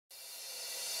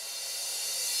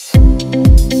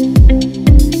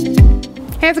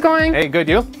how's it going? Hey, good,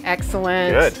 you?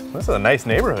 Excellent. Good. This is a nice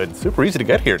neighborhood. Super easy to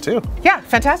get here, too. Yeah,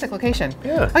 fantastic location.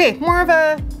 Yeah. Okay, more of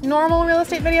a normal real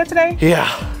estate video today?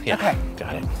 Yeah. Okay.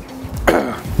 Got it.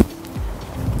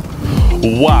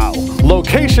 Wow.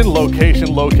 Location,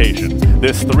 location, location.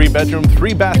 This 3-bedroom,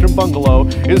 3-bathroom bungalow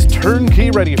is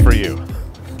turnkey ready for you.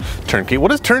 Turnkey?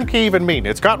 What does turnkey even mean?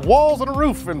 It's got walls and a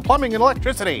roof and plumbing and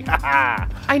electricity.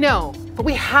 I know, but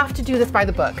we have to do this by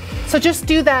the book. So just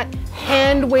do that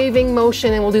hand-waving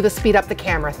motion and we'll do the speed up the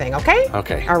camera thing, okay?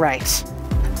 Okay. All right.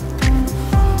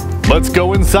 Let's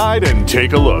go inside and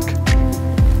take a look.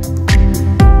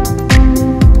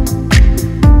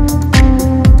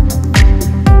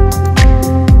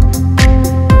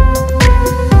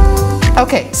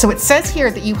 Okay, so it says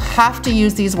here that you have to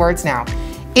use these words now.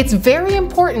 It's very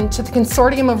important to the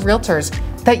consortium of realtors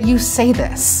that you say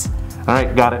this. All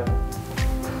right, got it.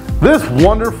 This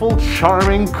wonderful,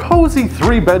 charming, cozy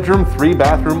 3-bedroom,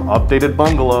 3-bathroom updated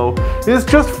bungalow is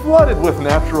just flooded with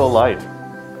natural light.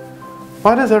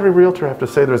 Why does every realtor have to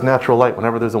say there's natural light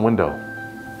whenever there's a window?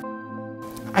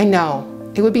 I know.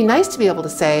 It would be nice to be able to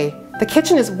say, the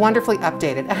kitchen is wonderfully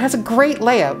updated and has a great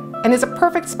layout and is a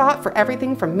perfect spot for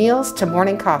everything from meals to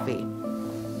morning coffee.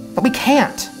 But we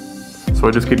can't. So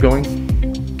I just keep going?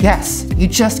 Yes, you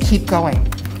just keep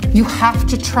going. You have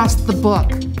to trust the book.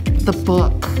 The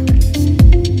book.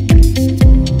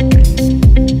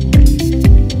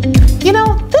 You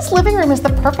know, this living room is the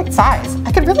perfect size.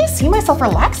 I could really see myself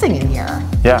relaxing in here.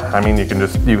 Yeah, I mean,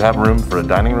 you have room for a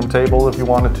dining room table if you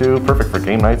wanted to. Perfect for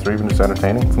game nights or even just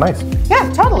entertaining. It's nice.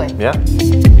 Yeah, totally. Yeah.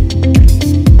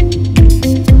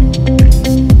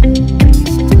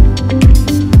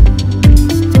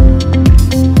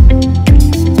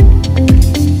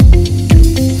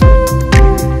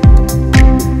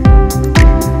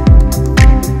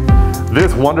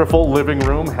 This wonderful living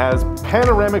room has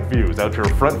panoramic views out your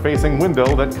front-facing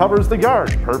window that covers the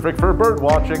yard, perfect for bird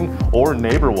watching or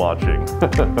neighbor watching.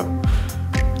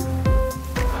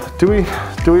 Do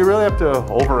we really have to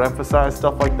overemphasize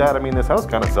stuff like that? I mean, this house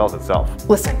kind of sells itself.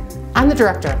 Listen, I'm the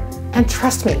director, and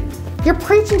trust me, you're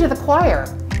preaching to the choir.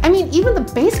 I mean, even the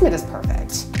basement is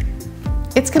perfect.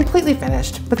 It's completely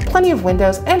finished with plenty of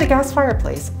windows and a gas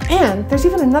fireplace, and there's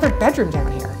even another bedroom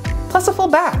down here, plus a full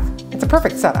bath. It's a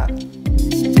perfect setup.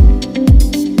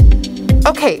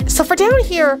 Okay, so for down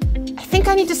here, I think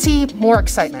I need to see more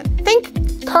excitement.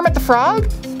 Think Kermit the Frog,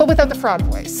 but without the frog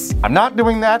voice. I'm not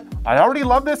doing that. I already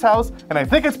love this house, and I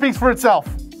think it speaks for itself.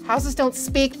 Houses don't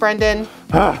speak, Brendan.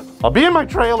 I'll be in my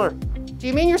trailer. Do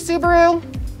you mean your Subaru?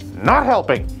 Not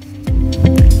helping.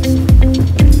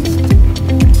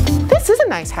 This is a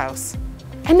nice house,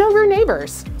 and no rear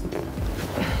neighbors.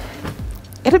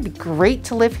 It'd be great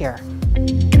to live here.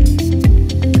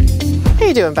 How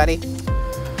you doing, buddy?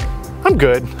 I'm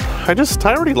good. I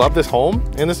already love this home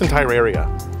and this entire area.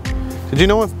 Did you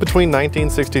know if between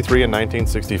 1963 and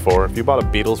 1964, if you bought a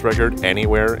Beatles record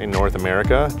anywhere in North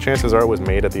America, chances are it was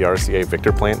made at the RCA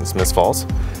Victor plant in Smiths Falls?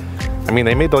 I mean,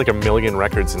 they made like 1 million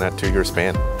records in that 2-year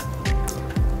span.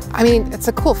 I mean, it's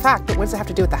a cool fact, but what does it have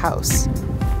to do with the house?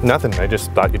 Nothing, I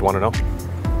just thought you'd want to know.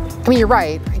 I mean, you're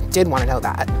right, I did want to know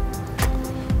that.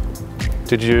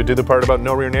 Did you do the part about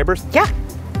no rear neighbors? Yeah.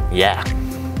 Yeah.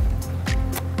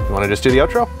 You want to just do the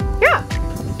outro? Yeah.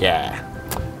 Yeah.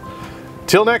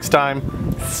 Till next time,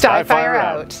 Sty Fire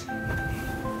out.